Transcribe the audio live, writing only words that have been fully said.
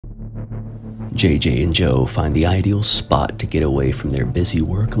JJ and Joe find the ideal spot to get away from their busy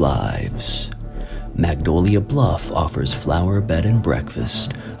work lives. Magnolia Bluff offers flower bed and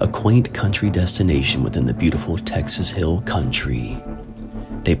breakfast, a quaint country destination within the beautiful Texas Hill Country.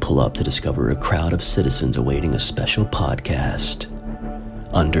 They pull up to discover a crowd of citizens awaiting a special podcast,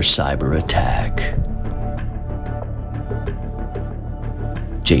 Under Cyber Attack.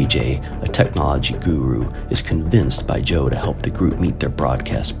 JJ, a technology guru, is convinced by Joe to help the group meet their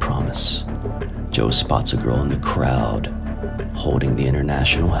broadcast promise. Joe spots a girl in the crowd, holding the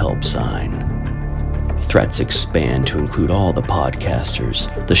international help sign. Threats expand to include all the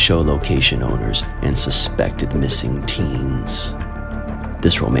podcasters, the show location owners, and suspected missing teens.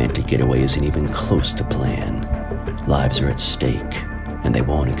 This romantic getaway isn't even close to plan. Lives are at stake, and they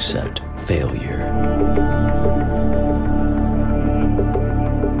won't accept failure.